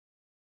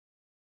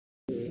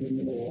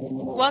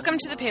Welcome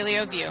to the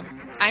Paleo View.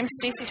 I'm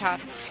Stacey Toth,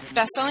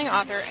 best-selling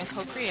author and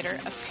co-creator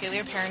of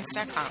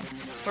PaleoParents.com,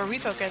 where we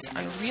focus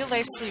on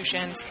real-life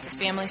solutions for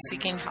families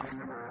seeking health.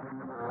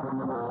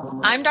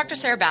 I'm Dr.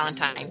 Sarah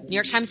Ballantyne, New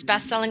York Times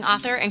best-selling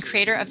author and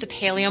creator of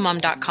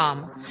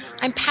thepaleomom.com.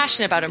 I'm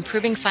passionate about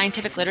improving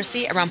scientific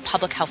literacy around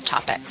public health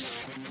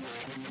topics.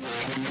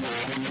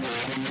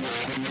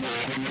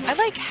 I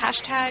like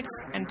hashtags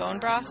and bone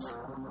broth.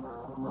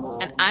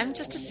 And I'm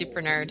just a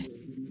super nerd.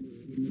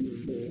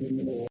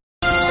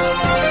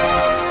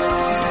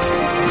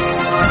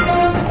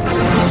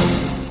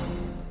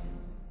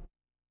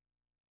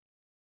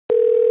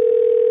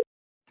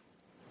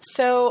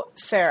 So,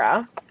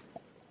 Sarah,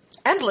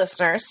 and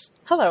listeners,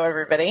 hello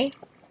everybody.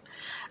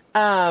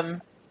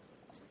 I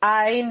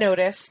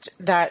noticed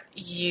that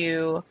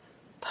you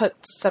put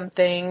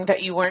something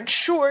that you weren't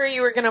sure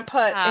you were going to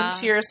put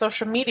into your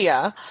social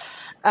media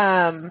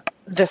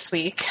this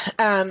week.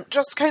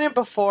 Just kind of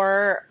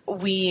before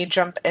we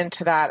jump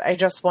into that, I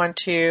just want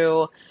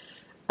to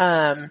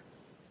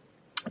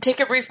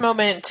take a brief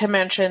moment to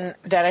mention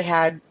that I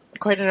had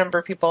quite a number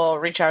of people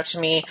reach out to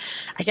me.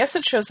 I guess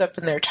it shows up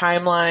in their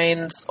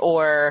timelines,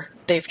 or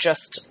they've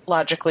just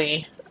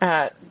logically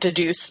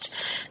deduced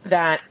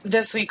that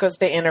this week was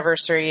the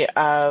anniversary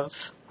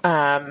of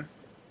our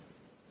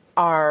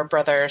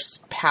brother's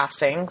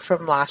passing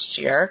from last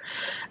year.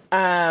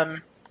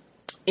 And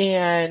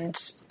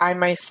I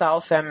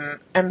myself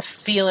am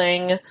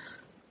feeling,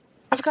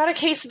 I've got a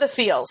case of the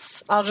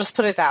feels. I'll just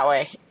put it that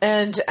way.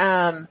 And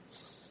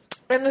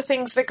the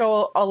things that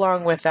go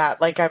along with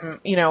that, like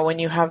when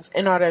you have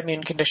an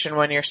autoimmune condition,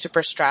 when you're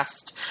super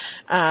stressed,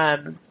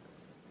 a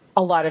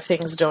lot of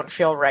things don't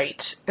feel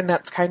right. And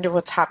that's kind of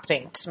what's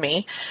happening to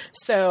me.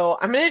 So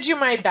I'm going to do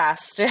my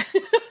best to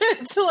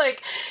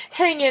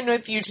hang in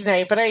with you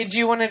tonight. But I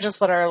do want to just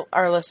let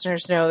our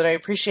listeners know that I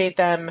appreciate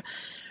them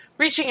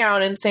reaching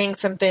out and saying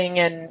something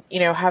and,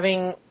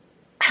 having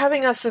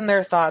us in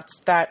their thoughts.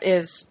 That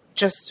is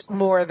just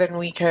more than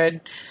we could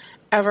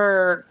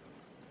ever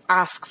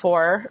ask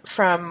for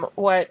from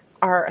what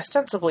are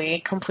ostensibly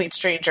complete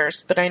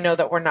strangers, but I know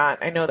that we're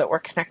not. I know that we're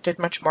connected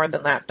much more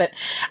than that. But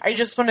I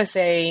just want to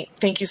say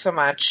thank you so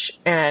much,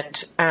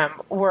 and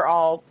we're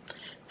all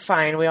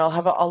fine. We all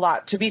have a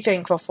lot to be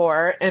thankful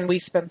for, and we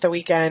spent the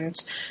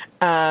weekend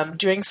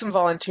doing some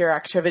volunteer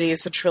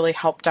activities, which really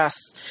helped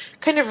us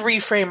kind of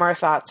reframe our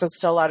thoughts as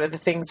to a lot of the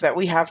things that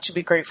we have to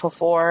be grateful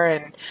for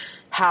and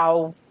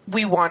how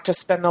we want to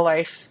spend the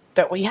life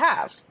that we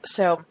have.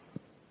 So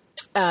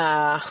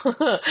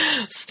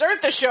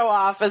start the show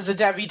off as a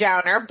Debbie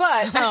Downer,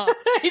 but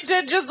I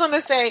did just want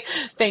to say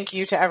thank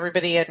you to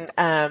everybody, and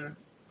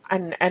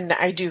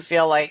I do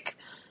feel like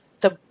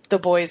the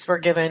boys were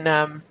given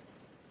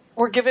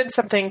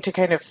something to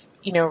kind of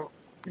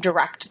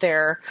direct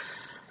their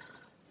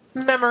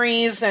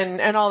memories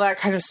and all that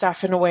kind of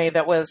stuff in a way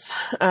that was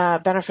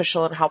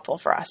beneficial and helpful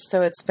for us.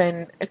 So it's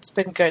been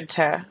good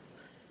to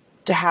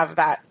have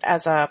that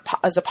as a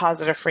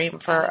positive frame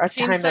for a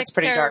time that's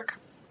pretty dark.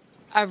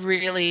 A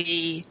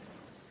really,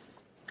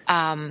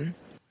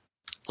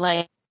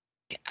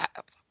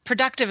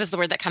 productive is the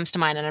word that comes to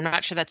mind, and I'm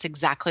not sure that's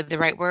exactly the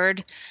right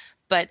word,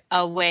 but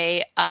a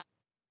way of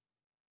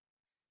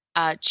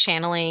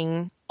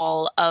channeling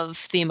all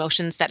of the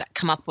emotions that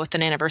come up with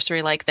an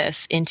anniversary like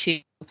this into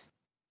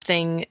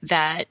thing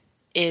that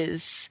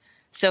is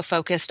so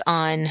focused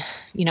on,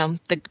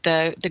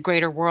 the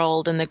greater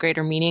world and the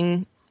greater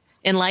meaning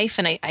in life.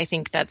 And I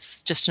think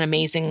that's just an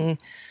amazing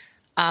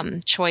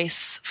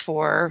choice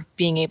for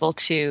being able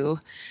to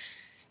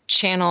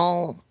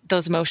channel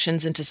those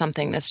emotions into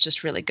something that's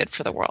just really good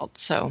for the world.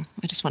 So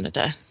I just wanted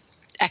to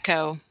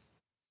echo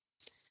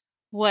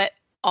what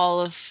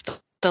all of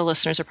the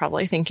listeners are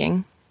probably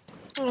thinking.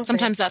 Oh,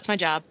 sometimes thanks. That's my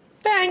job.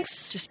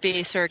 Thanks. Just be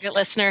a surrogate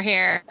listener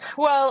here.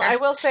 Well, I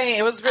will say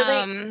it was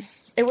really,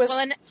 it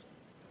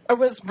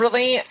was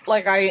really,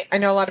 I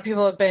know a lot of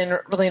people have been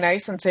really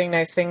nice and saying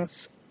nice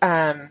things,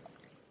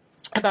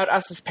 about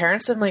us as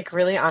parents, and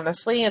really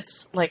honestly,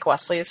 it's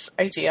Wesley's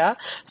idea.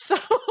 So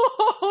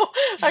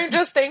I'm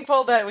just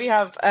thankful that we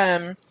have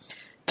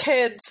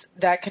kids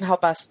that can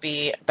help us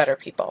be better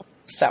people.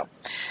 So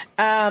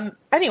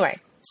anyway,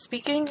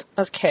 speaking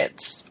of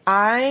kids,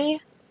 I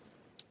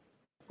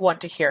want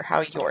to hear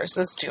how yours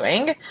is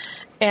doing,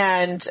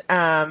 and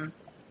I'm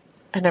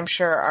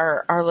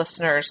sure our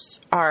listeners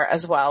are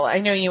as well.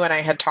 I know you and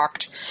I had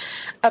talked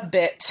a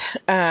bit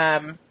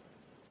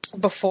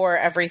before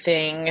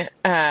everything,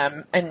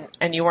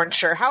 and you weren't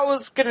sure how it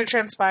was going to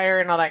transpire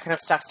and all that kind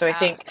of stuff. So I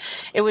think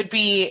it would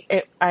be,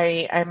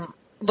 I'm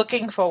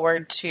looking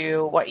forward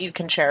to what you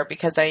can share,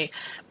 because I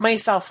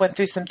myself went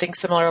through something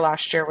similar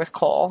last year with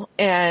Cole,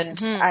 and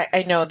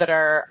I know that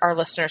our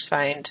listeners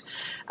find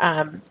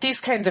these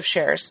kinds of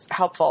shares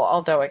helpful,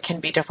 although it can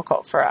be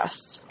difficult for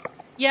us.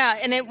 Yeah,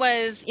 and it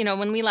was,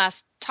 when we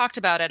last talked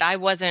about it, I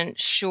wasn't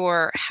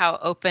sure how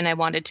open I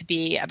wanted to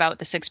be about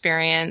this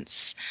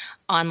experience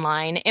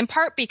online, in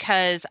part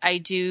because I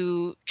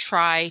do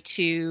try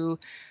to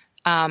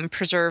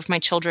preserve my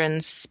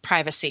children's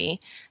privacy.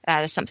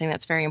 That is something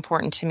that's very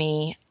important to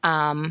me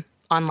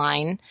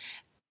online.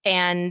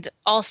 And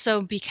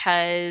also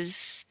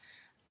because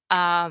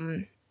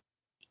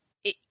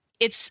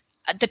it's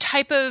the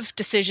type of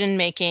decision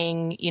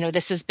making,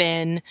 this has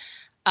been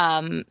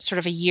sort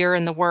of a year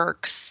in the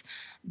works,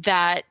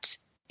 that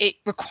it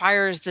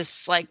requires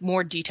this like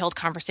more detailed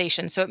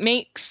conversation. So it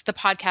makes the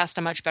podcast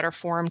a much better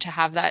forum to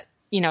have that,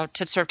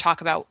 to sort of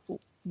talk about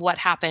what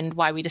happened,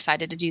 why we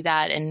decided to do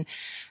that, and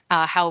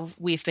how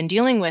we've been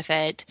dealing with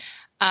it.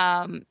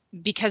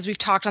 Because we've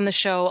talked on the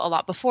show a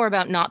lot before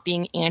about not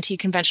being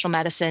anti-conventional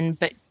medicine,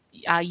 but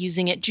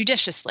using it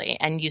judiciously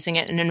and using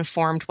it in an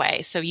informed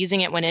way. So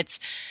using it when it's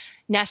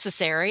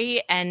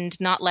necessary and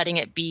not letting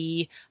it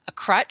be a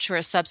crutch or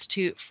a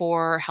substitute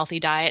for healthy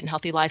diet and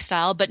healthy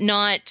lifestyle, but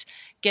not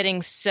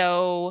getting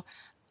so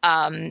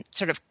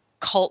sort of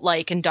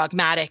cult-like and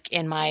dogmatic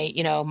in my,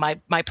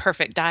 my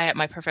perfect diet,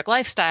 my perfect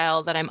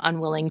lifestyle, that I'm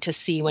unwilling to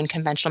see when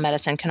conventional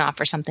medicine can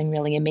offer something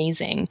really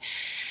amazing.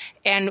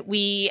 And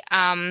we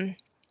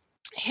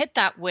hit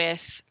that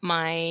with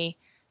my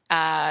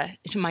now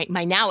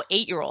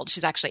 8-year-old.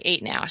 She's actually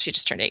 8 now. She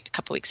just turned 8 a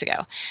couple weeks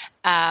ago.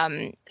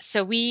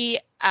 So we,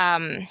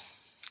 I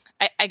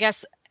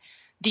guess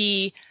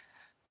the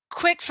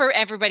quick for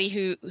everybody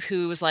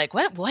who was like,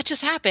 what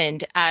just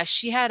happened?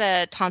 She had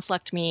a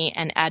tonsillectomy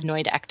and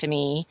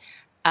adenoidectomy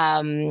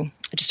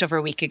just over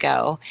a week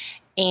ago.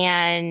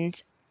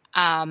 And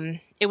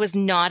it was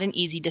not an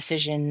easy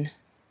decision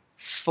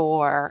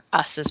for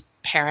us as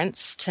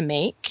parents to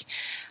make.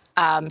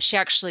 She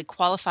actually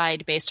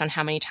qualified based on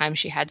how many times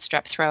she had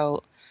strep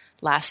throat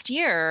last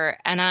year.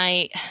 And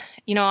I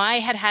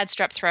had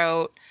strep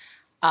throat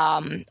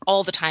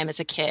all the time as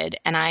a kid.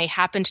 And I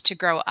happened to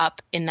grow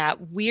up in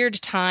that weird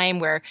time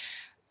where,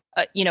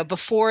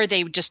 before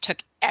they just took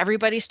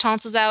everybody's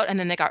tonsils out, and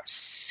then they got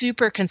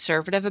super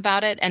conservative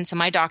about it. And so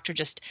my doctor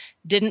just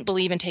didn't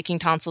believe in taking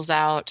tonsils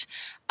out,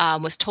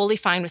 was totally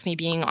fine with me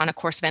being on a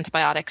course of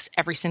antibiotics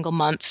every single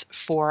month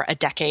for a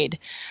decade,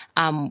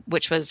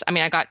 which was,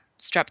 I got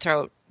strep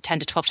throat 10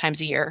 to 12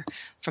 times a year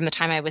from the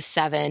time I was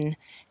 7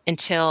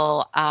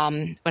 until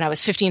when I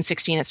was 15,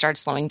 16, it started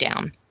slowing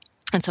down.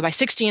 And so by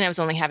 16, I was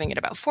only having it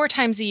about 4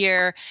 times a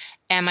year.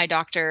 And my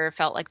doctor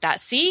felt like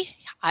that. See,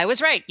 I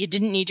was right. You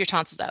didn't need your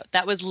tonsils out.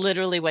 That was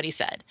literally what he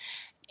said.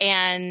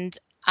 And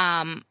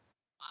on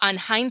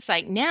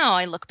hindsight now,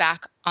 I look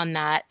back on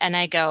that and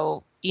I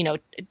go,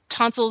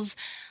 tonsils,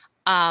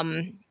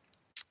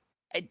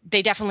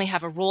 they definitely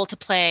have a role to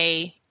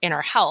play in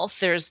our health.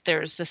 There's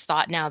this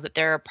thought now that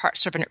they're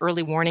sort of an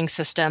early warning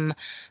system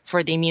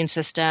for the immune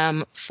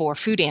system for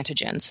food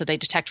antigens. So they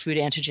detect food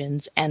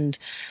antigens and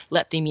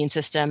let the immune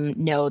system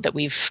know that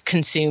we've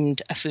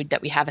consumed a food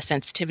that we have a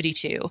sensitivity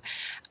to.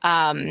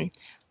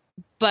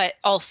 But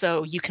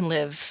also you can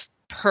live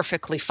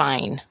perfectly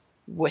fine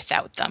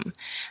without them.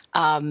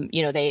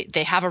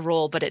 They have a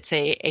role, but it's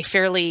a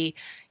fairly,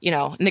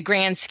 in the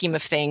grand scheme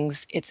of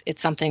things,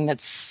 it's something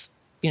that's,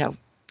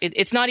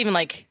 it's not even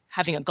like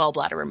having a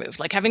gallbladder removed.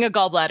 Like having a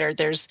gallbladder,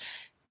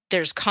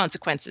 there's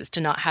consequences to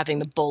not having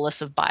the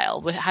bolus of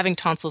bile. With having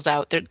tonsils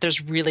out,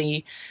 there's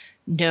really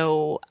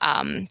no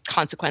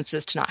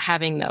consequences to not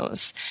having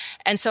those.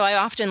 And so I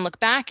often look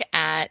back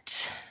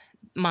at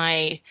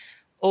my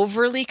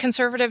overly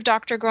conservative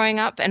doctor growing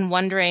up and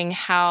wondering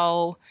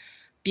how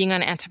being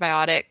on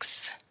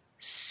antibiotics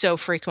so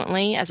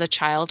frequently as a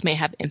child may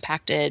have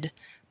impacted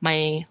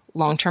my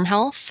long-term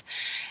health.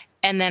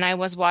 And then I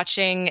was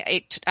watching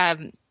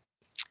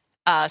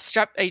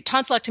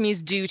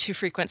tonsillectomies due to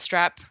frequent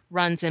strep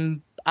runs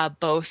in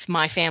both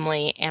my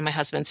family and my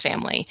husband's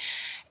family.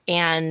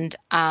 And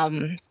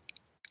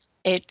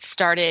it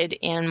started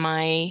in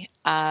my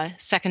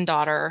second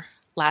daughter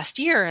last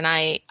year. And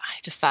I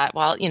just thought,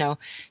 well,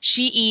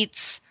 she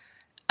eats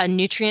a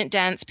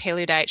nutrient-dense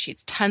paleo diet. She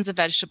eats tons of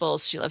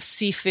vegetables. She loves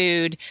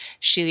seafood.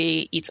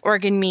 She eats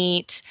organ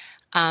meat.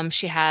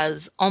 She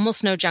has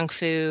almost no junk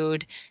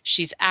food.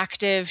 She's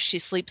active. She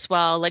sleeps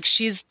well. Like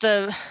she's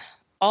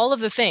all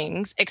of the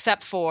things,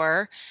 except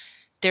for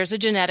there's a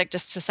genetic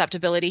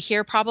susceptibility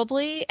here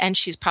probably, and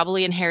she's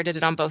probably inherited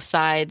it on both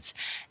sides.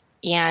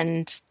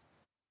 And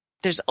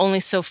there's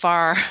only so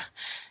far,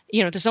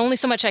 there's only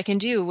so much I can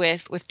do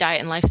with diet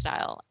and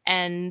lifestyle.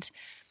 And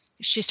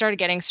she started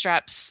getting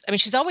streps.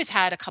 She's always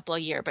had a couple a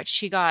year, but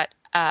she had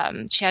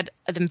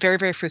them very,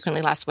 very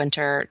frequently last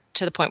winter,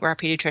 to the point where our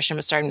pediatrician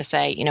was starting to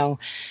say,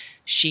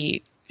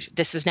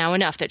 this is now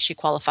enough that she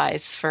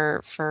qualifies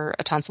for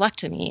a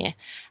tonsillectomy.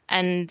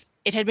 And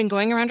it had been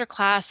going around her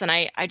class, and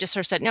I just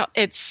sort of said, no,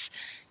 it's,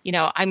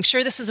 I'm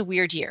sure this is a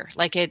weird year.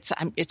 Like it's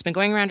been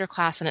going around her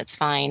class and it's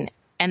fine.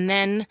 And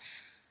then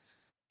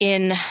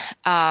in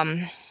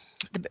the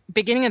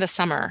beginning of the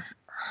summer,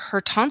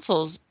 her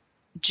tonsils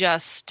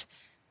just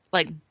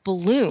like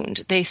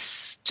ballooned. They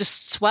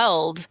just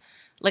swelled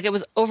like it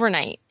was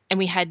overnight, and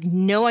we had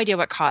no idea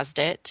what caused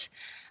it.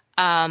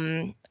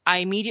 I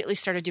immediately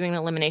started doing an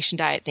elimination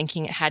diet,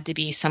 thinking it had to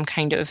be some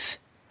kind of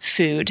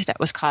food that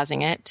was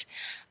causing it.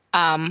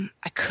 I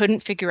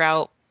couldn't figure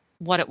out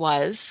what it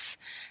was.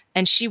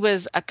 And she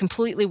was a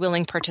completely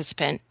willing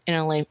participant in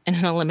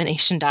an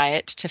elimination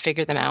diet to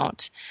figure them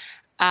out.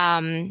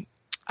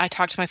 I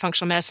talked to my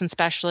functional medicine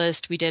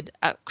specialist. We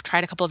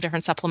tried a couple of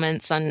different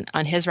supplements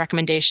on his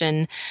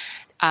recommendation.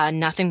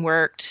 Nothing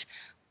worked.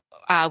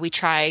 We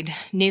tried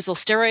nasal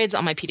steroids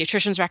on my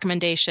pediatrician's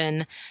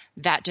recommendation.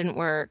 That didn't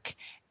work.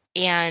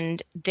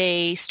 And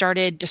they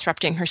started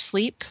disrupting her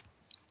sleep,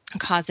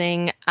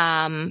 probably causing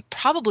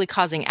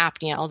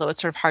apnea, although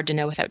it's sort of hard to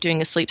know without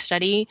doing a sleep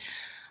study.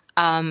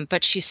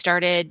 But she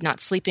started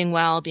not sleeping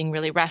well, being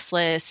really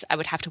restless. I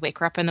would have to wake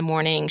her up in the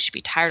morning. She'd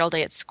be tired all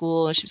day at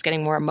school. She was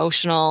getting more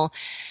emotional.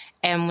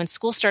 And when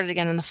school started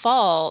again in the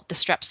fall, the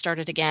strep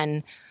started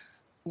again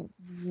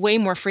way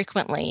more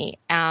frequently,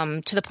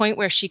 to the point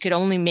where she could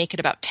only make it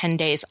about 10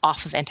 days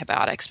off of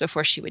antibiotics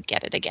before she would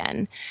get it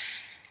again.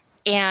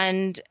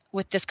 And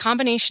with this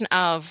combination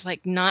of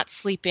like not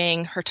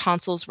sleeping, her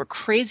tonsils were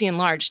crazy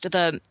enlarged.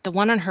 The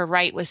one on her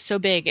right was so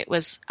big, it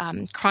was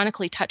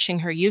chronically touching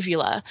her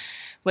uvula,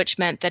 which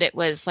meant that it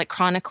was like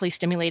chronically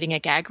stimulating a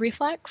gag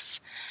reflex.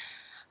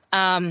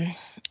 And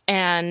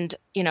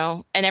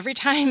every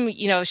time,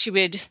 she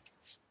would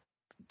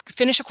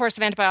finish a course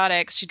of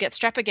antibiotics, she'd get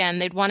strep again.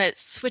 They'd want to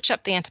switch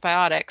up the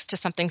antibiotics to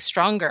something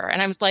stronger.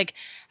 And I was like,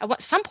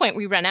 at some point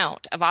we run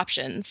out of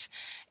options.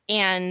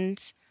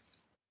 And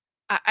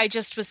I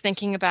just was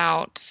thinking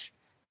about,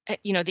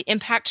 the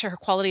impact to her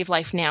quality of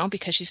life now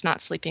because she's not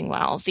sleeping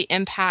well, the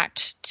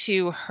impact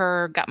to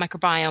her gut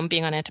microbiome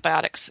being on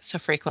antibiotics so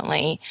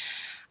frequently,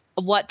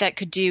 what that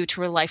could do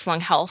to her lifelong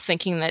health,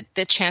 thinking that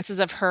the chances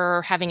of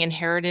her having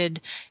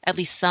inherited at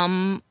least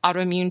some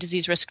autoimmune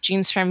disease risk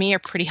genes from me are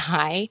pretty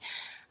high.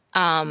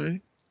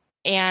 And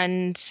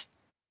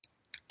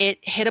it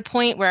hit a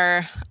point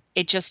where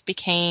it just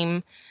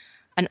became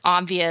an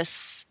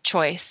obvious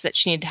choice that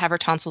she needed to have her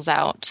tonsils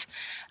out.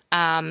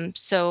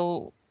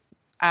 So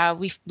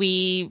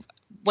we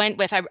went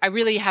with, I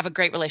really have a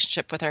great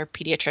relationship with our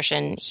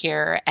pediatrician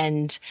here.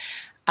 And,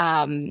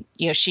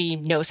 she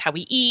knows how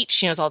we eat,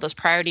 she knows all those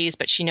priorities,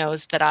 but she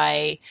knows that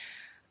I'm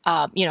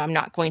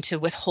not going to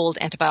withhold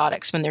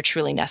antibiotics when they're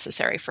truly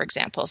necessary, for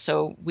example.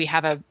 So we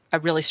have a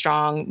really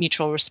strong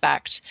mutual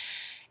respect.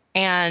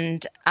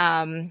 And,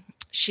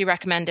 she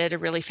recommended a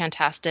really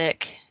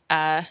fantastic,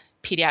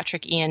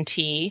 pediatric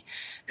ENT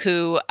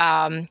who,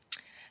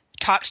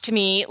 talked to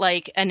me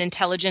like an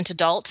intelligent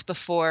adult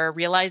before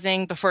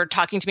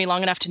talking to me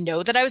long enough to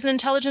know that I was an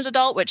intelligent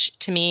adult, which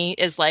to me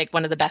is like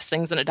one of the best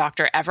things in a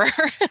doctor ever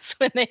is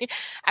when they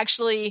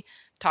actually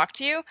talk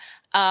to you,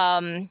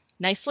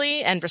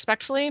 nicely and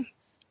respectfully.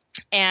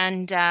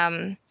 And,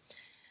 for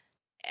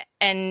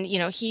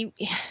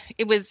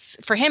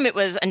him, it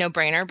was a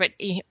no-brainer, but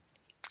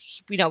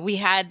we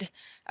had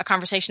a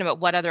conversation about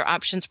what other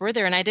options were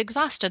there, and I'd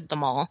exhausted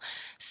them all.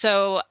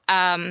 So,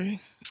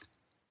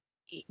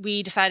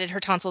 we decided her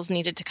tonsils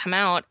needed to come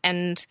out.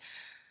 And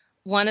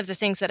one of the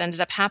things that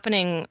ended up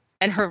happening,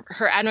 and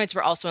her adenoids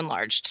were also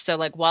enlarged. So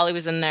like while he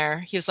was in there,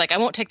 he was like, I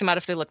won't take them out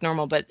if they look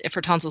normal, but if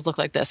her tonsils look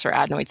like this, her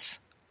adenoids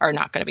are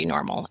not going to be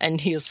normal. And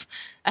he was,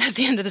 at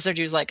the end of the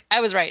surgery, he was like, I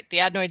was right.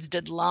 The adenoids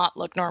did not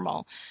look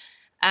normal.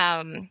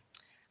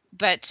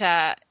 But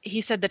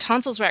he said the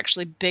tonsils were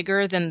actually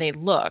bigger than they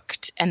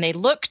looked, and they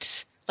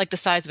looked like the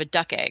size of a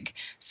duck egg.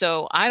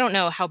 So I don't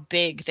know how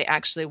big they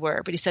actually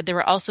were, but he said they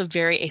were also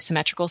very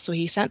asymmetrical. So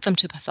he sent them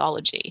to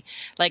pathology.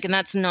 And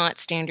that's not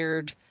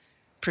standard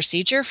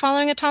procedure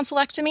following a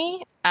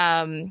tonsillectomy.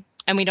 And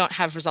we don't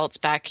have results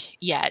back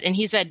yet. And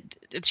he said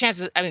the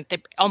chances,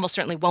 they almost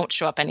certainly won't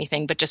show up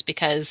anything, but just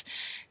because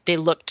they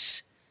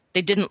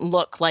didn't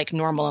look like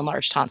normal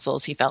enlarged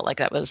tonsils, he felt like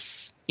that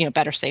was,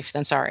 better safe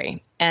than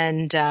sorry.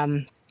 And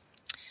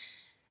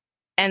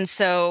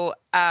so,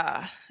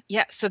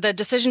 so the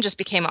decision just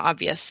became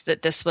obvious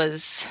that this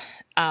was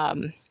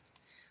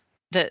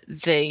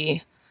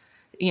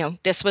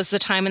this was the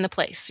time and the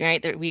place,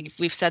 right? That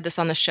we've said this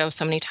on the show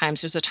so many times.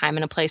 There's a time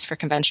and a place for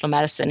conventional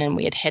medicine, and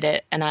we had hit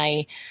it. And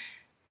I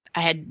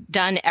had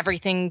done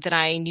everything that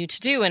I knew to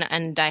do,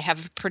 and I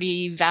have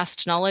pretty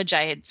vast knowledge.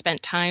 I had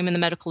spent time in the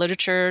medical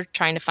literature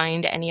trying to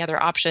find any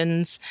other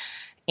options,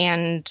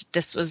 and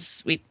this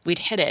was we'd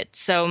hit it.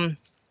 So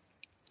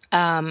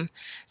I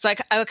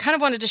kind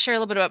of wanted to share a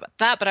little bit about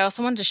that, but I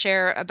also wanted to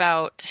share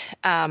about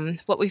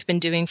what we've been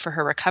doing for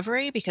her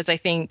recovery, because I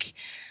think,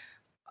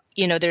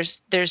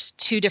 there's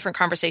two different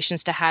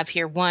conversations to have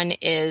here. One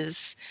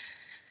is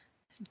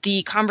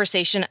the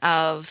conversation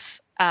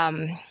of,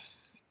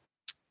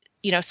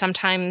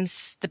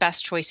 sometimes the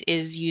best choice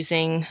is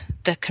using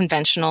the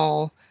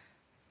conventional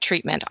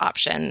treatment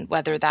option,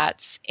 whether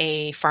that's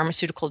a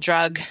pharmaceutical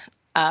drug,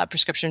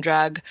 prescription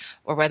drug,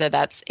 or whether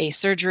that's a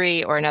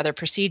surgery or another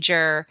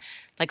procedure.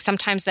 Like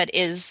sometimes that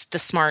is the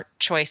smart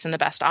choice and the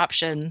best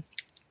option,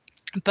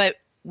 but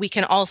we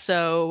can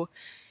also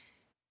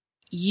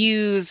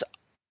use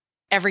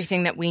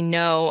everything that we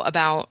know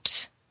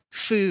about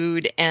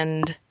food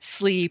and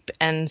sleep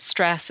and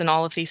stress and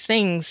all of these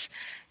things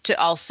to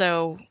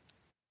also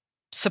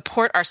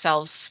support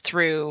ourselves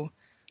through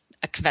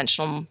a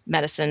conventional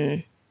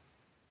medicine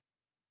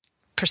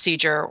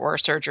procedure or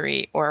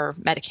surgery or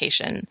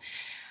medication.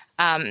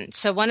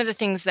 So one of the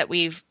things that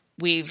we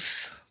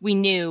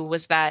knew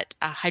was that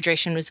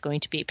hydration was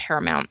going to be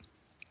paramount.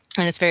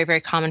 And it's very,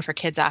 very common for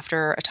kids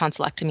after a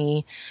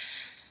tonsillectomy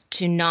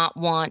to not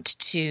want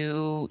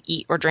to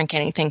eat or drink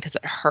anything because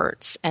it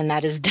hurts. And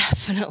that has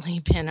definitely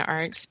been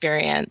our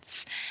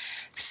experience.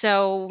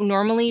 So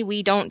normally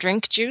we don't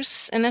drink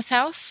juice in this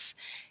house.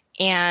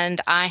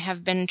 And I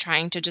have been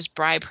trying to just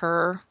bribe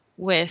her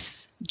with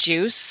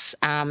juice,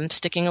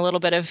 sticking a little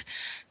bit of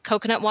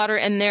coconut water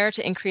in there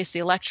to increase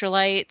the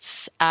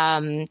electrolytes,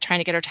 trying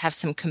to get her to have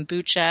some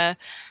kombucha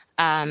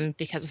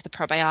because of the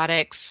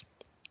probiotics,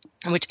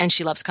 and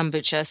she loves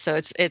kombucha. So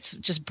it's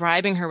just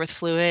bribing her with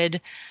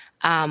fluid.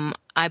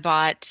 I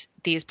bought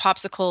these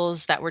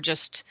popsicles that were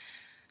just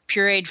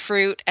pureed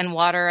fruit and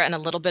water and a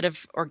little bit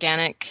of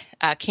organic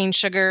cane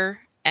sugar,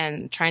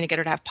 and trying to get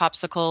her to have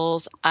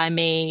popsicles. I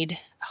made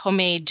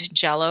homemade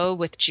Jell-O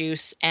with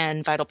juice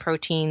and Vital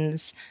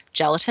Proteins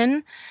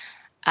gelatin.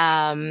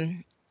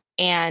 And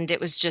it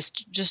was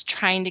just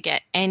trying to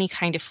get any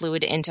kind of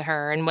fluid into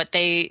her. And what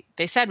they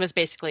said was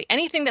basically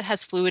anything that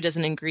has fluid as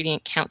an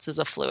ingredient counts as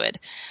a fluid.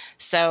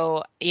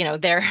 So,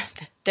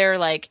 they're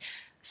like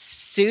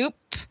soup,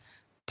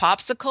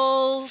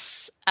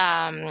 popsicles,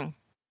 like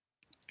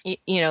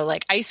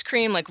ice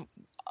cream, like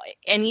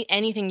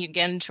anything you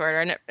get into her.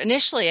 And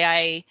initially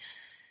I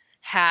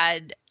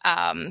had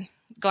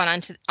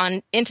gone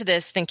into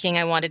this thinking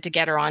I wanted to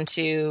get her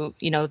onto,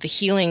 the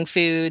healing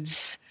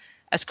foods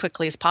as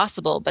quickly as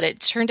possible. But it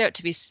turned out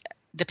to be,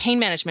 the pain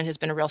management has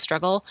been a real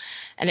struggle.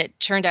 And it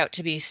turned out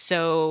to be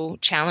so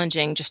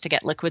challenging just to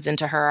get liquids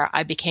into her.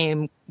 I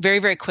became very,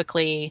 very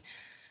quickly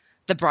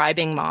the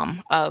bribing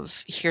mom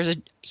of here's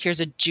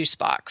a juice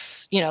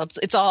box.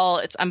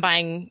 I'm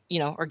buying,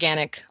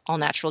 organic, all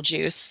natural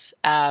juice,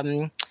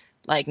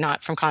 like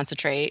not from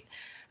concentrate.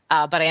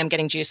 But I am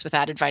getting juice with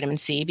added vitamin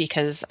C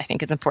because I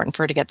think it's important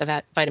for her to get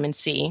the vitamin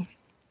C,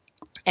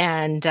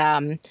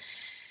 and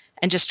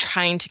just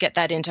trying to get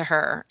that into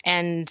her.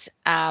 And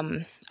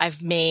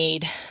I've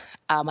made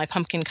my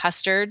pumpkin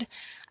custard.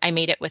 I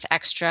made it with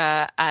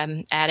extra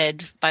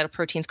added Vital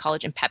Proteins,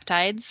 collagen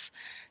peptides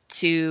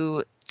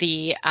to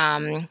the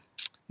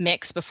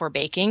mix before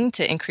baking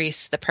to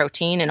increase the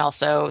protein and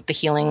also the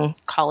healing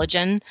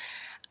collagen.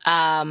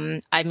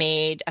 I've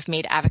made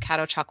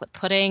avocado chocolate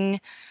pudding.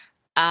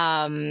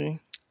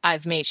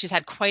 She's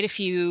had quite a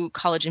few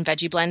collagen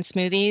veggie blend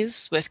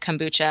smoothies with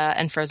kombucha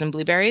and frozen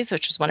blueberries,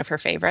 which was one of her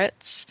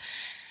favorites.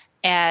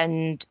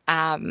 And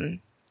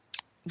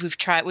we've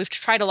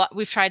tried a lot.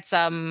 We've tried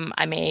some.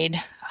 I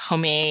made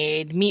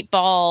homemade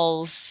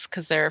meatballs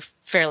because they're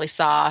fairly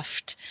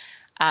soft.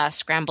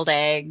 Scrambled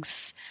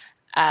eggs.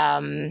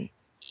 I've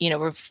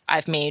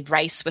made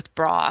rice with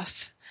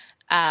broth.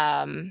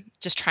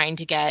 Just trying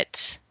to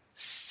get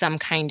some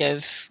kind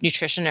of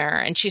nutrition in her.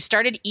 And she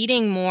started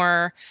eating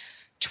more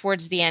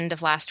towards the end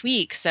of last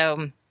week.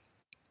 So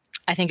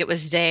I think it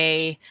was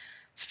day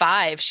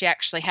 5. She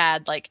actually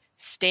had like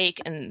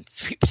steak and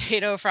sweet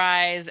potato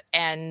fries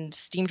and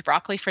steamed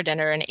broccoli for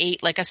dinner and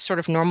ate like a sort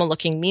of normal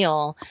looking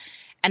meal.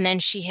 And then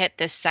she hit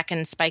this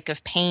second spike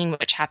of pain,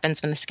 which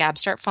happens when the scabs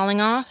start falling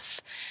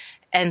off.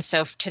 And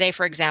so today,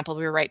 for example,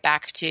 we were right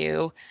back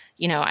to,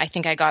 I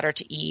think I got her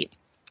to eat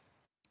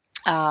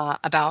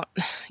about,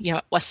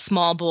 a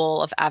small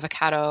bowl of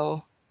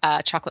avocado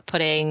chocolate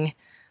pudding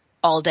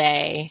all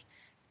day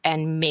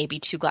and maybe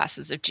 2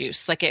 glasses of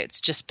juice. Like it's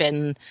just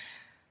been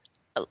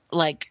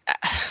like,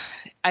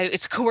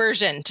 it's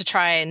coercion to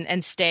try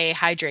and stay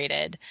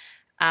hydrated.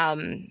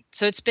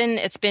 So it's been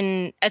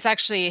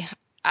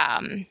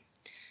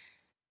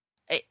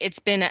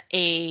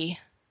a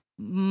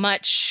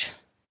much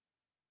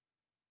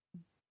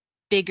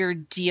bigger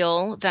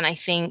deal than I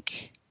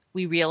think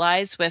we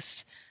realize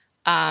with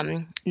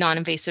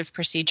non-invasive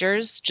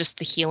procedures, just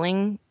the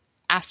healing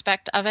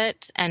aspect of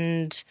it.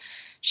 And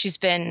she's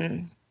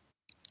been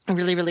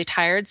really, really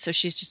tired. So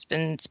she's just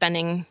been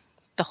spending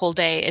the whole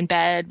day in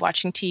bed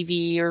watching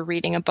TV or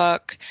reading a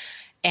book.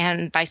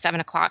 And by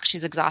 7:00,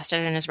 she's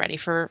exhausted and is ready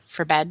for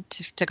bed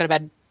to go to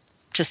bed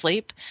to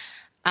sleep.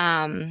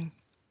 So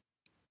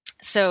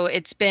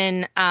it's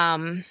been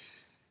a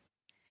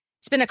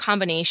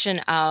combination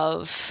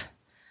of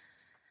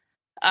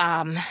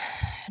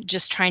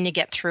just trying to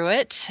get through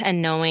it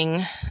and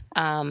knowing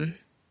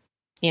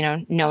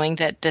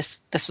that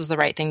this was the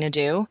right thing to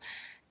do,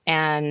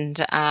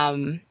 and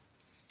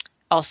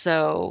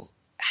also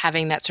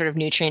having that sort of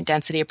nutrient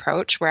density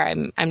approach where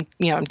I'm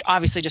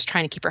obviously just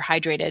trying to keep her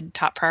hydrated,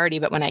 top priority,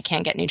 but when I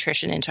can't get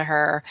nutrition into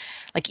her,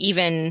 like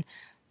even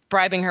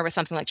bribing her with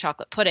something like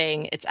chocolate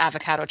pudding, it's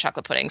avocado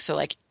chocolate pudding. So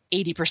like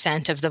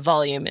 80% of the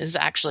volume is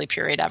actually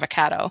pureed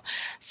avocado.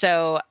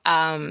 So,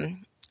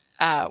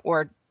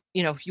 or,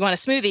 you want a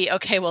smoothie.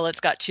 Okay, well, it's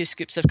got 2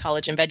 scoops of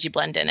collagen veggie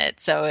blend in it.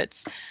 So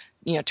it's,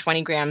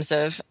 20 grams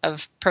of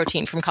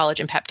protein from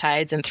collagen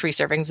peptides and 3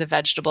 servings of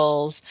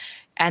vegetables.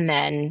 And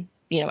then,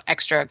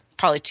 extra,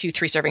 probably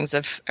 2-3 servings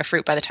of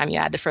fruit by the time you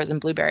add the frozen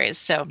blueberries.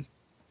 So,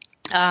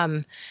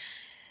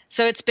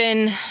 so it's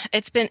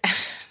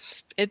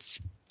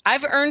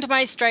I've earned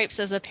my stripes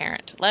as a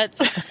parent. Let's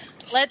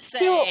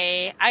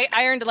say I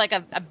earned like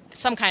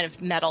some kind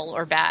of medal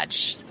or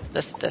badge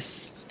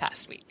this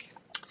past week.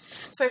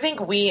 So I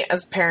think we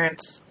as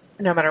parents,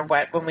 no matter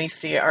what, when we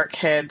see our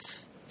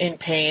kids in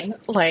pain,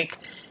 like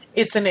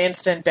it's an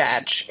instant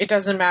badge. It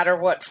doesn't matter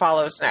what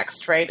follows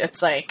next, right?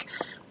 It's like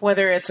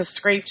whether it's a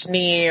scraped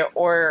knee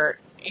or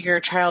your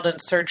child in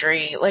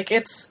surgery, like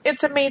it's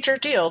a major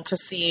deal to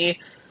see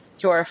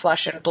your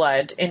flesh and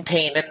blood in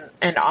pain,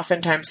 and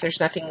oftentimes there's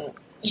nothing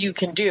you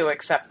can do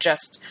except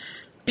just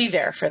be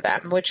there for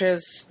them, which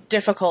is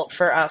difficult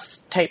for us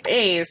type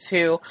A's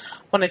who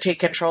want to take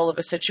control of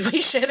a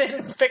situation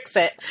and fix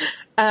it.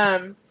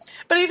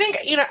 But I think,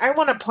 I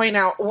want to point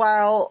out,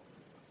 while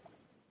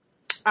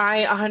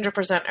I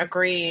 100%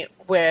 agree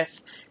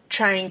with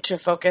trying to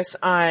focus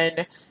on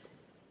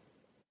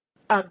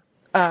a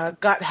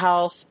gut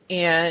health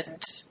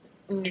and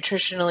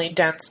nutritionally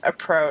dense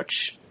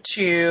approach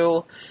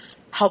to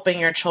helping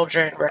your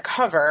children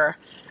recover,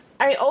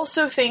 I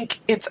also think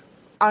it's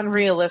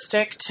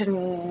unrealistic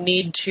to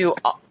need to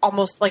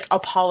almost like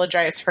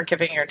apologize for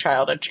giving your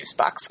child a juice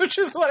box, which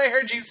is what I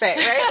heard you say,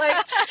 right?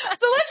 Like,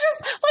 so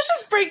let's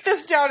just break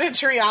this down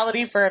into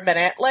reality for a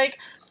minute. Like,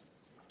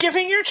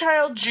 giving your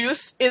child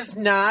juice is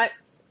not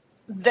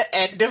the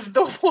end of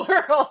the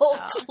world.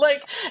 No.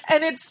 Like,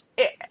 and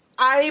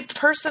I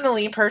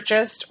personally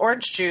purchased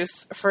orange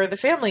juice for the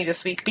family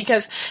this week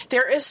because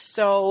there is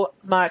so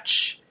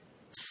much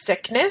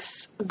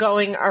sickness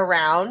going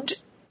around.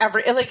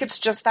 It's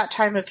just that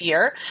time of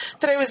year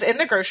that I was in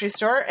the grocery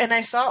store and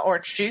I saw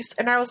orange juice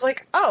and I was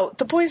like, oh,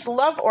 the boys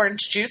love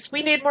orange juice.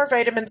 We need more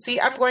vitamin C.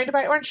 I'm going to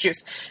buy orange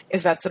juice.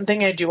 Is that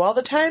something I do all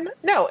the time?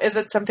 No. Is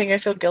it something I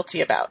feel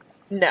guilty about?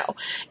 No.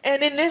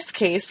 And in this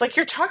case, like,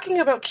 you're talking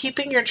about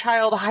keeping your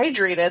child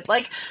hydrated.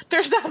 Like,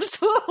 there's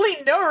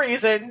absolutely no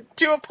reason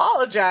to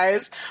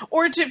apologize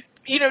or to,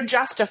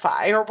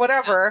 justify or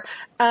whatever,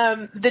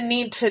 the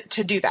need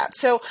to do that.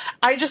 So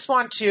I just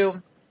want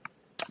to,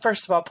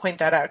 first of all, point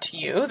that out to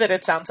you, that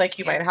it sounds like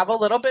you might have a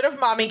little bit of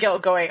mommy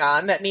guilt going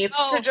on that needs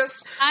to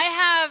just... I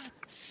have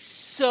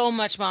so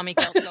much mommy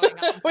guilt going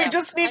on. We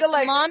just need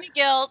to mommy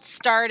guilt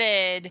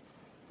started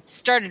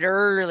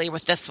early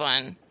with this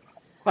one.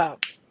 Well,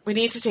 we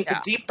need to take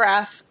a deep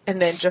breath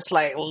and then just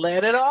let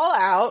it all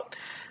out,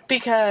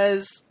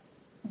 because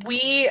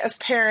we as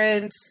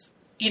parents,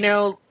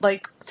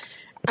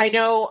 I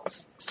know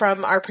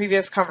from our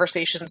previous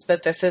conversations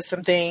that this is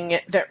something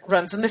that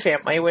runs in the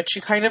family, which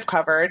you kind of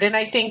covered. And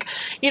I think,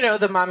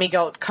 the mommy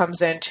guilt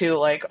comes into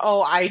like,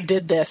 oh, I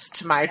did this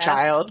to my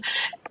child.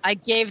 I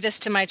gave this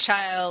to my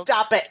child.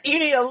 Stop it. You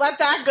need to let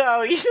that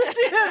go. You just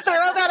need to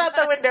throw that out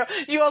the window.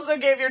 You also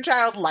gave your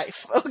child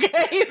life.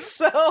 Okay.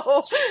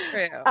 So,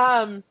 True.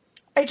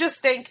 I just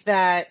think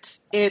that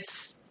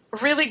it's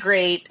really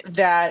great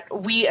that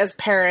we as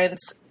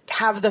parents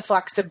have the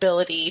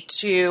flexibility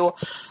to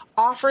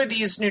offer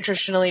these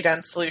nutritionally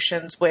dense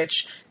solutions,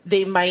 which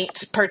they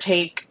might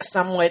partake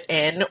somewhat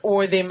in,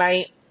 or they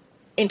might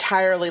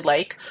entirely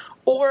like.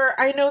 Or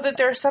I know that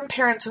there are some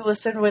parents who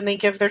listen when they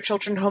give their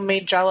children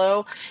homemade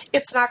Jell-O,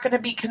 it's not going to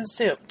be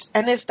consumed.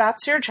 And if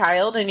that's your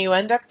child and you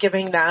end up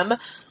giving them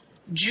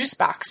juice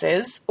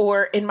boxes,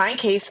 or in my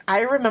case,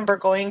 I remember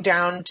going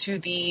down to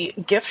the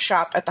gift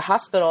shop at the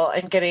hospital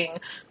and getting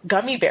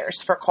gummy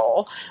bears for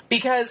Cole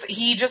because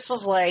he just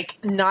was like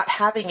not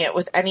having it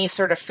with any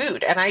sort of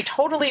food. And I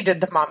totally did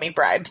the mommy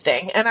bribe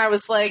thing. And I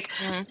was like,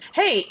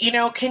 hey,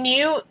 can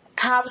you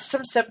have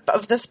some sip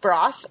of this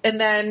broth? And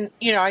then,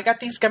 I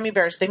got these gummy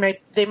bears. They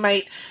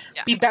might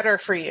be better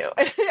for you.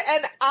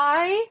 And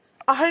I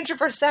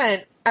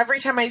 100%, every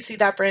time I see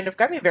that brand of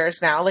gummy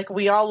bears now, like,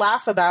 we all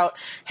laugh about,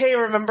 hey,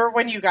 remember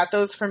when you got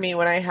those for me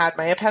when I had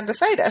my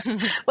appendicitis?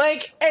 And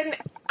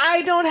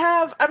I'm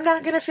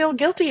not going to feel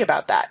guilty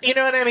about that. You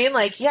know what I mean?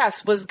 Like,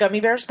 yes, was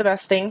gummy bears the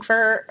best thing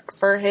for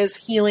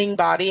his healing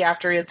body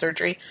after he had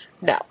surgery?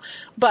 No.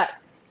 But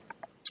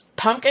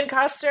pumpkin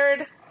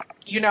custard,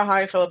 you know how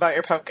I feel about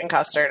your pumpkin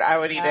custard. I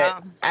would eat it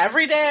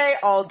every day,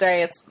 all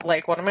day. It's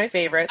like one of my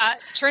favorites.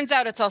 Turns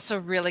out it's also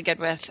really good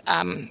with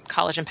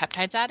collagen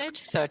peptides added.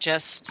 So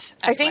just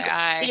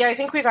FYI. I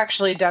think we've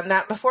actually done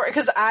that before,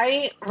 because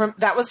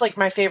that was like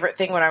my favorite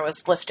thing when I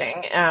was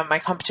lifting, my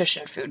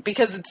competition food,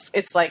 because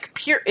it's like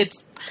pure.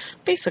 It's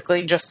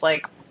basically just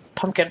like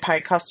pumpkin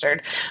pie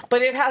custard,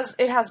 but it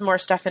has more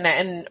stuff in it,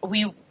 and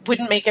we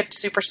wouldn't make it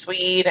super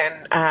sweet,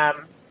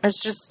 and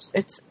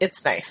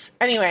it's nice.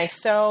 Anyway,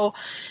 so.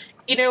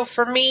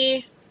 For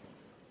me,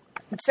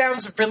 it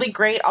sounds really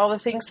great, all the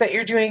things that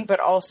you're doing, but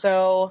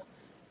also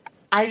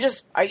I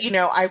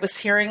was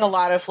hearing a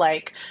lot of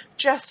like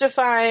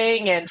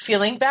justifying and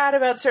feeling bad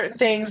about certain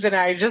things. And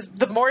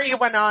the more you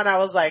went on, I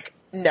was like,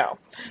 no,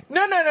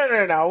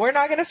 we're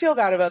not going to feel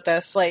bad about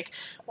this. Like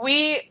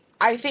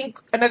I think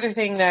another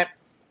thing that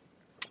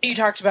you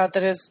talked about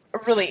that is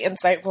really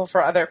insightful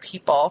for other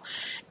people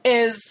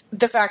is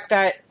the fact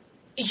that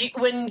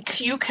when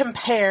you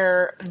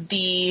compare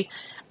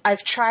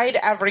I've tried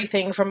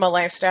everything from a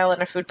lifestyle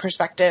and a food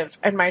perspective,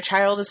 and my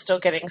child is still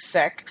getting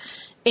sick,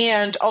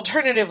 And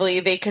alternatively,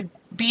 they could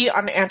be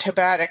on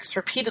antibiotics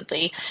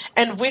repeatedly.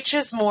 And which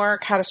is more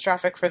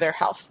catastrophic for their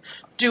health?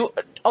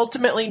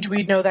 Ultimately, do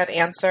we know that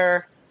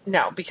answer?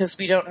 No, because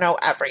we don't know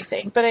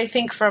everything. But I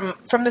think from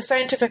the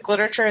scientific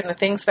literature and the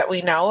things that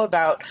we know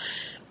about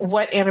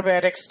what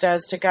antibiotics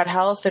does to gut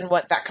health and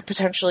what that could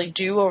potentially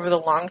do over the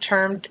long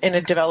term in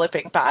a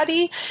developing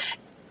body,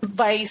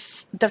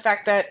 vice the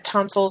fact that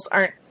tonsils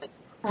aren't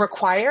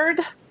required,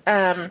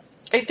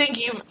 I think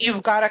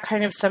you've got to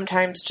kind of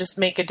sometimes just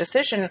make a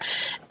decision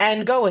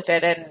and go with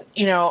it. And,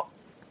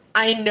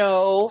 I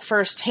know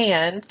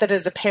firsthand that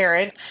as a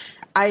parent,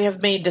 I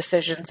have made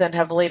decisions and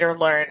have later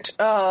learned,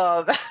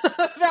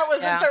 that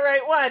wasn't the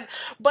right one.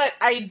 But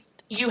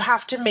you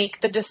have to make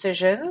the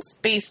decisions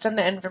based on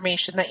the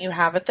information that you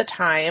have at the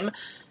time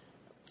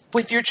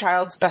with your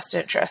child's best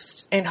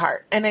interest in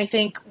heart. And I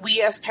think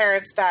we as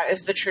parents, that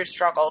is the true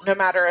struggle, no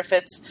matter if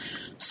it's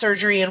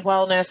surgery and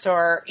wellness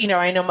or,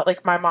 I know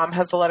like my mom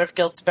has a lot of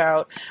guilt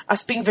about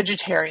us being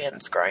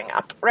vegetarians growing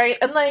up, right?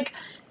 And like,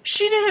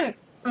 she didn't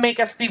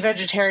make us be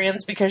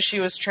vegetarians because she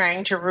was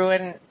trying to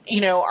ruin,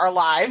 our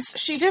lives.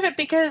 She did it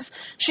because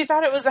she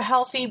thought it was a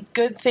healthy,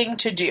 good thing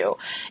to do.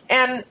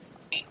 And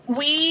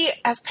we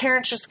as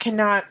parents just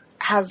cannot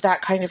have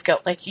that kind of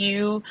guilt. Like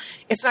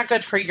it's not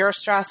good for your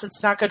stress.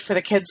 It's not good for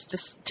the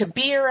kids to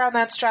be around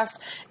that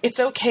stress. It's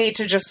okay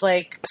to just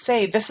like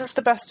say, this is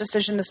the best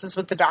decision. This is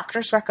what the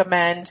doctors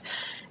recommend,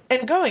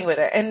 and going with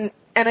it. And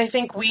I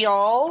think we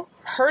all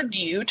heard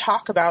you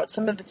talk about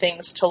some of the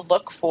things to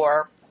look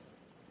for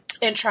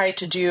and try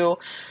to do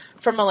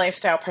from a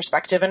lifestyle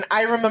perspective. And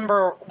I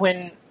remember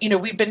when,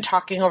 we've been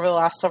talking over the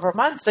last several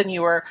months and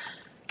you were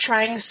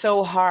trying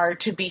so hard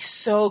to be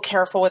so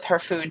careful with her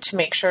food to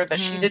make sure that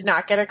she did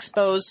not get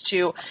exposed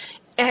to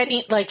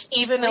any, like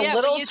even a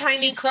little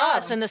tiny crumb. Saw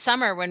us in the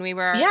summer when we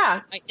were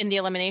in the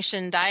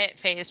elimination diet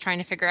phase trying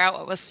to figure out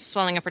what was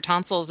swelling up her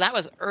tonsils. That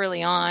was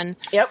early on.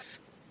 Yep.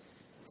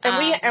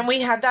 And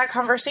we had that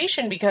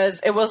conversation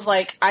because it was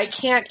like, I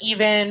can't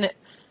even,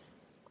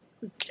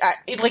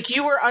 like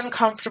you were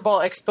uncomfortable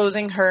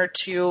exposing her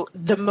to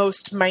the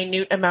most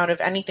minute amount of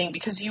anything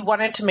because you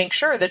wanted to make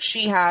sure that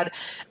she had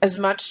as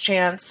much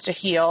chance to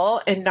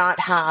heal and not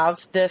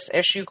have this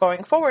issue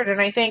going forward.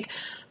 And I think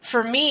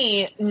for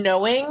me,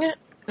 knowing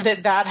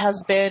that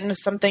has been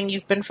something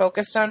you've been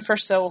focused on for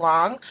so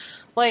long,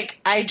 like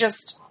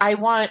I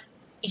want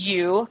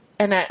you,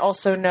 and I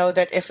also know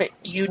that if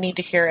you need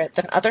to hear it,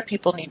 then other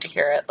people need to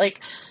hear it.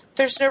 Like,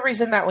 there's no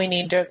reason that we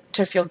need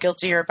to feel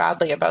guilty or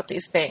badly about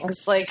these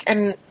things. Like,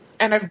 and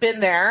I've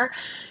been there.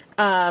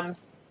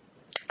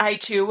 I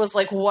too was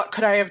like, what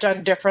could I have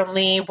done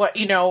differently? What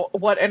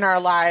in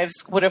our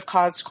lives would have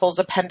caused Cole's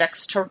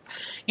appendix to,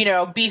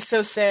 be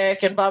so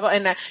sick and blah, blah.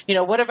 And,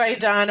 what have I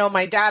done? Oh,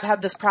 my dad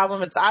had this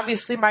problem. It's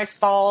obviously my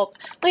fault.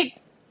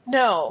 Like,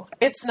 no,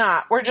 it's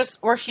not.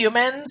 We're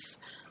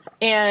humans,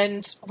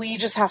 and we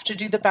just have to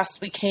do the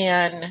best we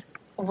can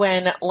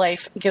when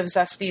life gives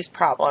us these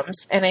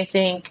problems. And I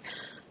think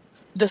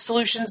the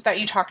solutions that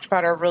you talked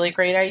about are really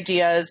great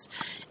ideas.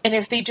 And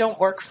if they don't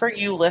work for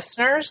you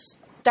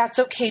listeners, that's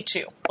okay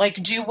too.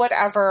 Like, do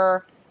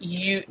whatever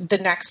the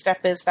next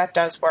step is that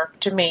does work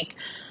to make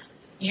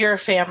your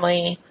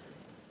family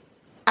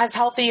as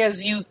healthy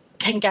as you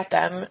can get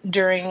them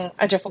during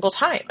a difficult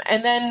time.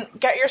 And then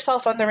get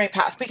yourself on the right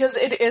path, because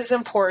it is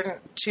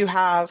important to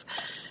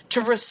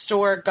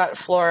restore gut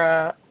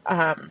flora,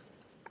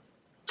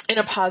 in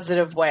a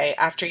positive way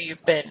after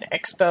you've been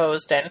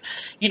exposed. And,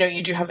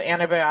 you do have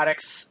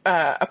antibiotics,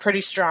 a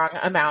pretty strong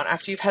amount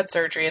after you've had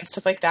surgery and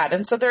stuff like that.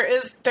 And so there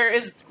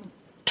is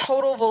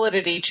total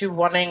validity to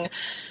wanting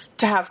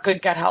to have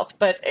good gut health,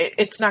 but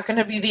it's not going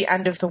to be the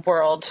end of the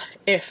world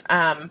if,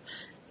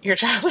 your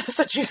child has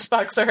a juice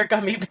box or a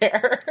gummy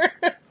bear.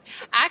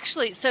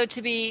 Actually,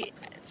 there's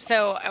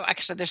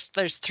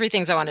three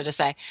things I wanted to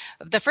say.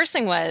 The first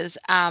thing was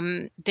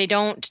they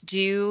don't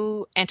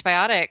do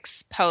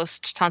antibiotics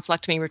post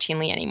tonsillectomy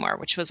routinely anymore,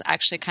 which was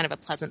actually kind of a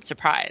pleasant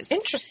surprise.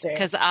 Interesting.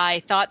 Because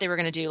I thought they were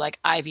going to do like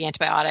IV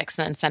antibiotics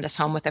and then send us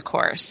home with a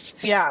course.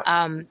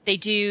 Yeah. They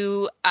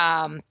do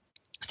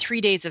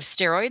 3 days of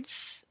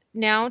steroids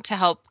now to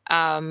help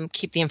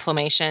keep the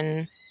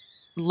inflammation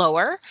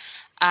lower.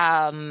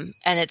 And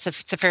it's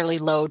a fairly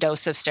low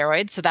dose of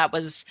steroids. So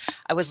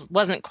I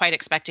wasn't quite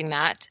expecting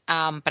that.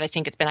 But I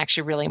think it's been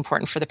actually really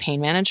important for the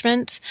pain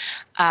management.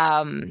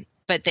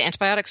 But the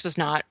antibiotics was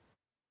not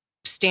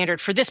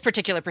standard for this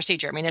particular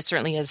procedure. I mean, it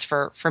certainly is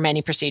for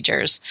many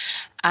procedures.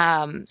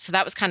 So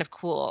that was kind of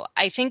cool.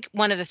 I think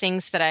one of the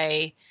things that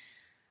I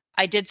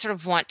did sort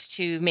of want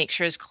to make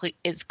sure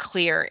is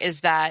clear is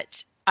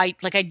that I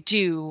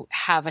do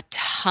have a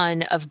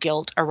ton of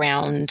guilt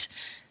around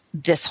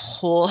this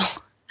whole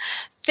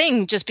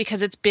thing, just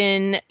because it's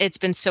been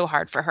so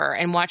hard for her,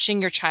 and watching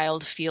your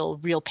child feel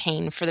real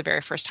pain for the very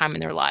first time in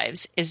their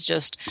lives is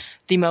just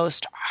the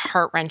most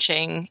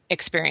heart-wrenching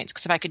experience.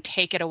 Because if I could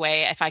take it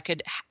away, if I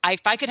could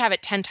have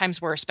it 10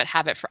 times worse, but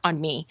have it on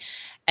me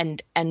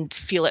and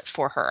feel it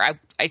for her.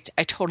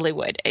 I totally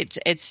would.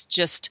 It's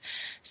just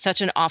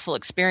such an awful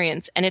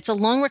experience, and it's a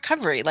long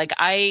recovery. Like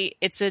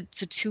it's a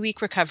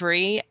 2-week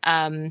recovery.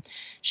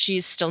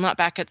 She's still not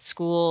back at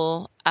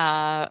school,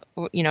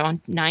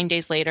 9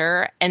 days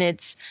later, and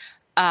it's,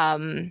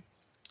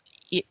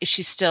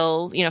 she's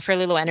still,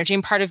 fairly low energy,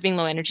 and part of being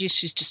low energy,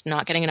 she's just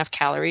not getting enough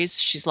calories.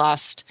 She's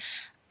lost,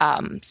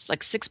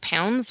 like 6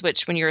 pounds,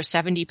 which when you're a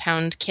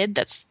 70-pound kid,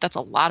 that's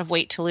a lot of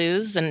weight to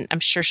lose. And I'm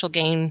sure she'll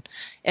gain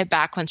it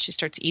back once she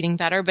starts eating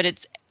better. But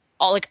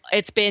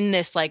it's been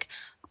this like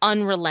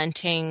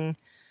unrelenting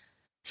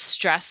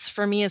stress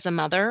for me as a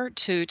mother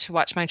to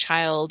watch my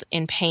child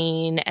in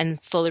pain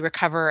and slowly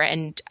recover.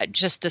 And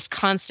just this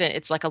constant,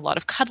 it's like a lot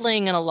of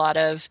cuddling and a lot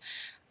of,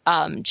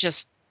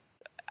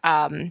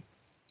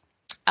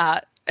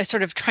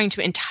 sort of trying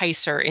to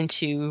entice her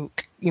into,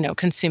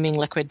 consuming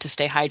liquid to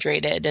stay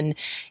hydrated. And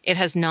it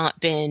has not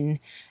been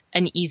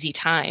an easy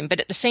time. But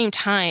at the same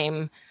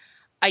time,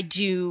 I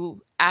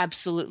do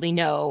absolutely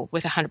know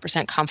with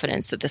 100%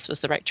 confidence that this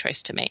was the right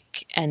choice to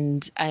make.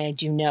 And I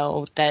do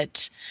know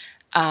that,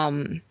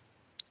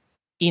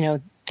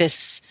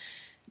 this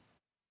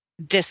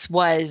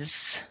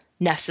was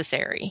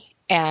necessary.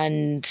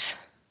 And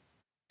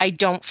I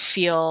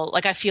feel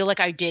like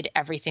I did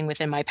everything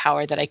within my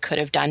power that I could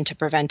have done to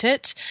prevent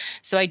it.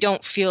 So I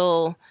don't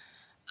feel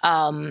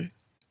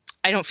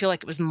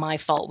like it was my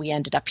fault we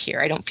ended up here.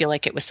 I don't feel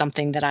like it was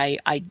something that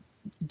I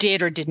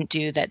did or didn't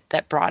do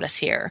that brought us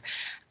here.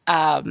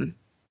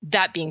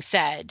 That being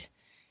said,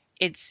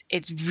 it's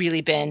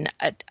really been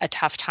a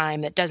tough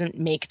time that doesn't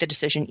make the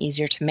decision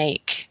easier to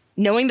make.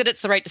 Knowing that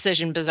it's the right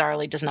decision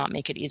bizarrely does not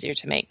make it easier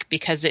to make,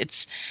 because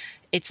it's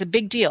a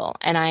big deal.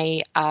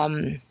 And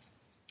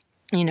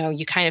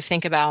you kind of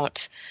think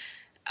about,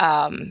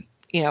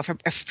 if a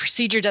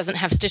procedure doesn't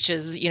have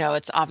stitches,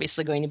 it's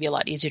obviously going to be a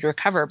lot easier to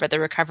recover. But the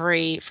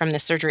recovery from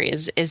this surgery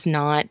is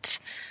not,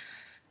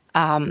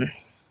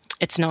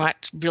 it's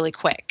not really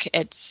quick.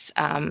 It's,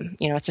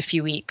 it's a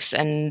few weeks,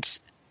 and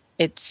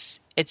it's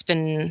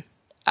been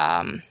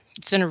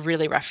a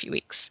really rough few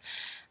weeks,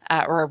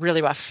 or a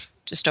really rough,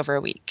 just over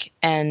a week.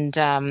 And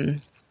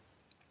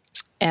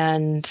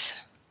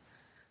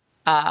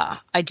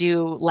I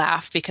do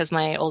laugh because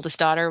my oldest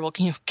daughter will,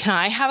 can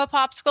I have a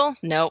popsicle?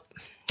 Nope.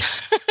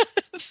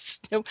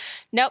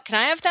 Nope. Can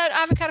I have that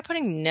avocado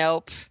pudding?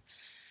 Nope.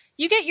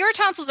 You get your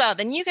tonsils out,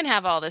 then you can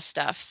have all this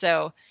stuff.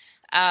 So,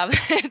 my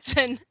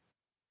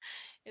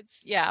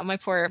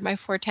poor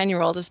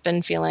 10-year-old has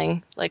been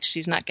feeling like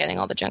she's not getting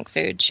all the junk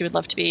food. She would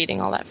love to be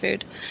eating all that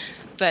food,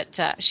 but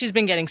she's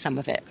been getting some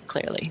of it,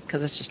 clearly,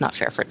 because it's just not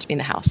fair for it to be in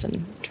the house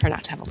and her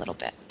not to have a little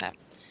bit. But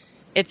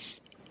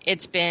it's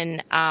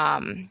been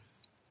a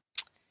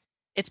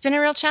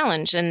real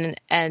challenge, and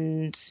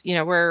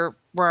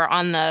we're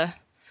on the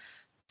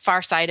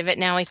far side of it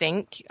now. I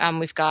think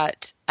we've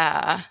got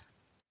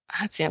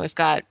we've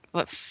got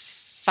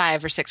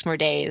 5 or 6 more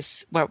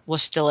days where we're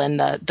still in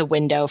the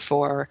window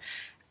for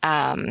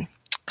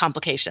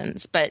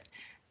complications, but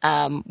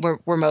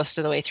we're most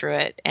of the way through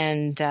it.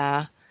 And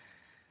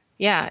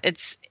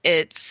it's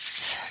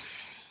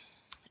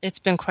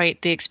been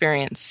quite the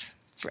experience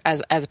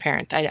as a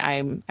parent.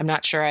 I'm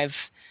not sure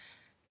I've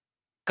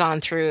gone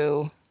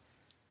through.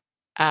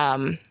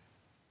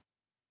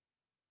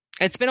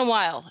 It's been a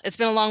while. It's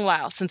been a long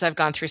while since I've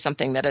gone through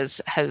something that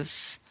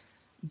has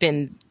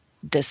been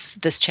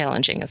this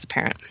challenging as a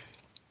parent.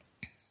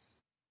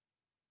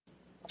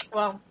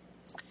 Well,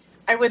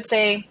 I would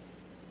say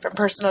from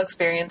personal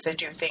experience, I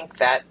do think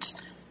that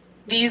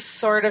these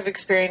sort of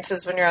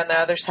experiences, when you're on the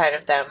other side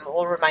of them,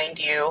 will remind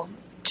you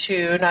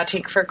to not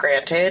take for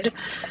granted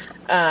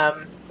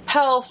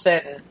health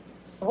and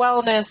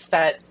wellness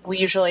that we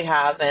usually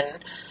have.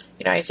 And,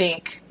 I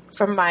think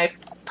from my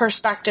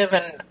perspective,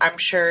 and I'm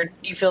sure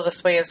you feel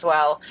this way as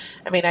well,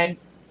 I mean, I'd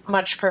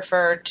much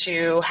prefer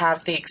to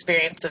have the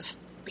experience of,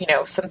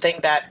 something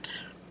that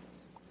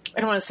I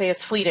don't want to say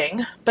is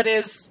fleeting, but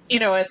is,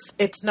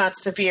 it's not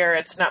severe,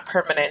 it's not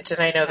permanent.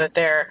 And I know that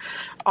there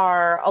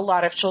are a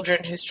lot of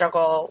children who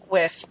struggle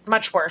with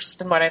much worse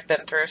than what I've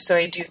been through. So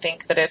I do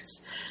think that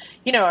it's,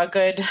 a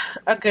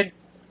good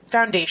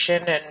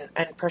foundation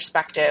and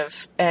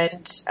perspective.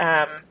 And,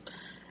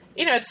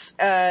 it's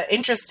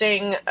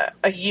interesting.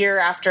 A year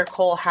after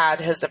Cole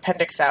had his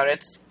appendix out,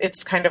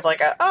 it's kind of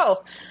like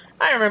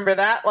I remember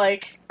that.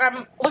 Like,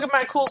 look at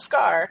my cool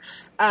scar.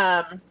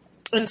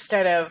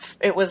 Instead of,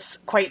 it was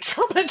quite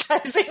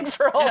traumatizing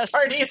for all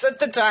parties at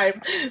the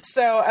time.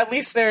 So at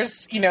least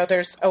there's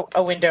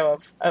a window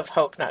of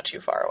hope not too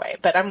far away.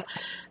 But I'm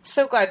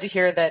so glad to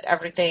hear that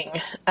everything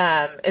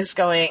is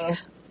going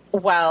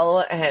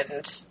well, and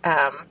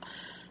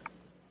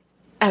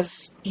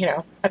as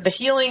the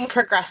healing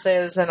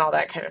progresses and all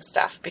that kind of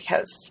stuff,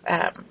 because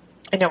I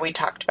know we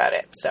talked about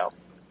it. So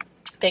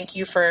thank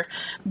you for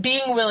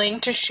being willing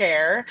to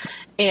share.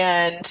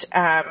 And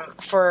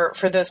for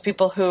those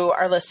people who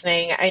are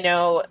listening, I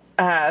know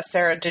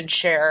Sarah did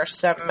share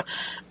some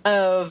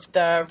of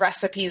the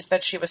recipes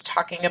that she was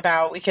talking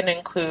about. We can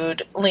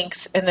include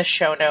links in the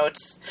show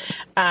notes.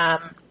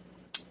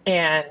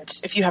 And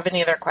if you have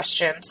any other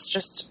questions,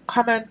 just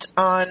comment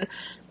on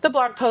the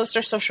blog post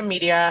or social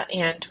media,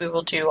 and we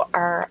will do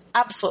our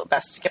absolute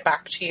best to get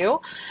back to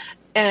you.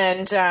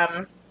 And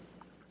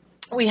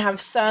we have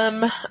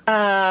some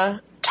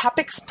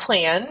topics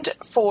planned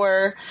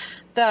for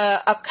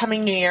the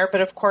upcoming new year,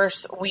 but of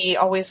course, we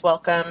always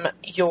welcome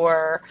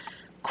your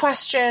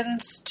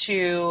questions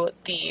to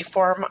the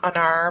form on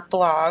our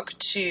blog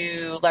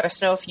to let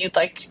us know if you'd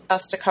like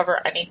us to cover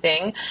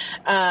anything.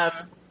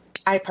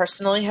 I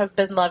personally have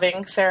been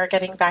loving, Sarah,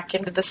 getting back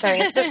into the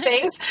science of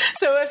things.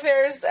 So if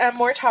there's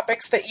more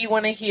topics that you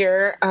want to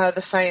hear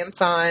the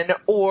science on,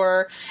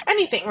 or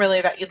anything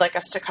really that you'd like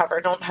us to cover,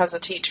 don't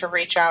hesitate to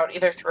reach out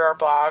either through our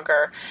blog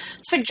or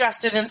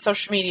suggest it in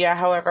social media,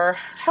 however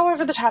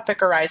the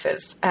topic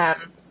arises.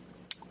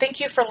 Thank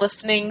you for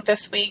listening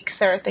this week,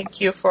 Sarah. Thank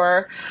you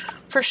for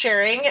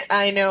sharing.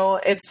 I know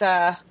it's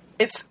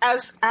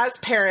as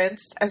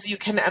parents, as you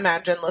can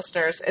imagine,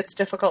 listeners, it's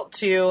difficult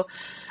to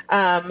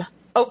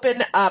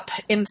open up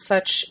in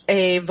such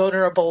a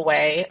vulnerable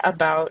way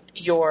about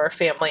your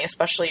family,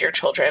 especially your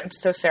children.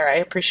 So, Sarah, I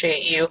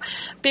appreciate you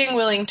being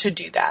willing to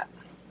do that.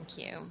 Thank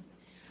you.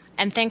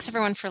 And thanks,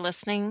 everyone, for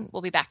listening.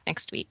 We'll be back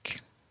next week.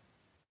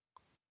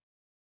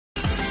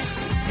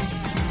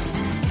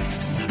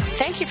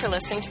 Thank you for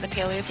listening to The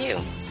Paleo View.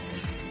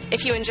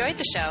 If you enjoyed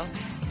the show,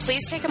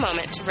 please take a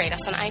moment to rate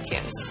us on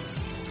iTunes.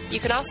 You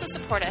can also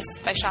support us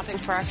by shopping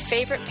for our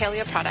favorite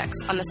paleo products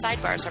on the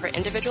sidebars of our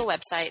individual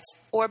websites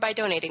or by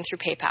donating through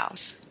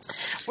PayPal.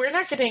 We're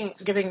not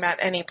giving Matt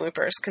any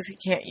bloopers because he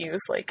can't use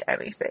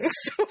anything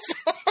so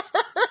far.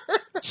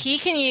 He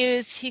can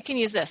use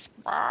this.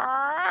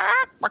 Oh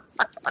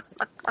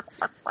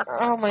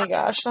my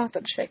gosh, not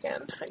the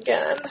chicken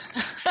again.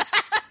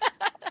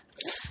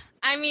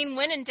 I mean,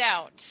 when in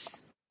doubt.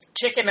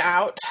 Chicken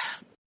out.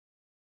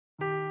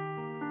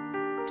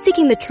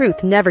 Seeking the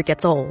truth never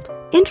gets old.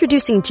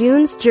 Introducing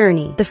June's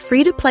Journey, the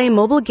free-to-play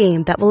mobile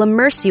game that will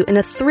immerse you in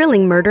a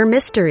thrilling murder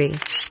mystery.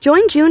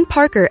 Join June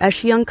Parker as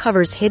she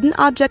uncovers hidden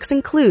objects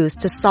and clues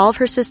to solve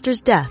her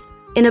sister's death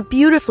in a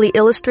beautifully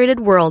illustrated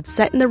world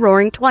set in the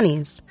Roaring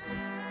 '20s.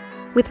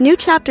 With new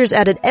chapters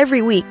added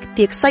every week,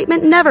 the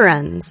excitement never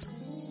ends.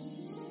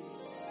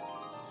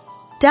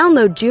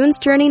 Download June's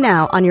Journey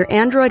now on your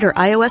Android or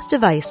iOS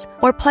device,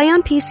 or play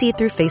on PC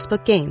through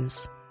Facebook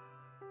Games.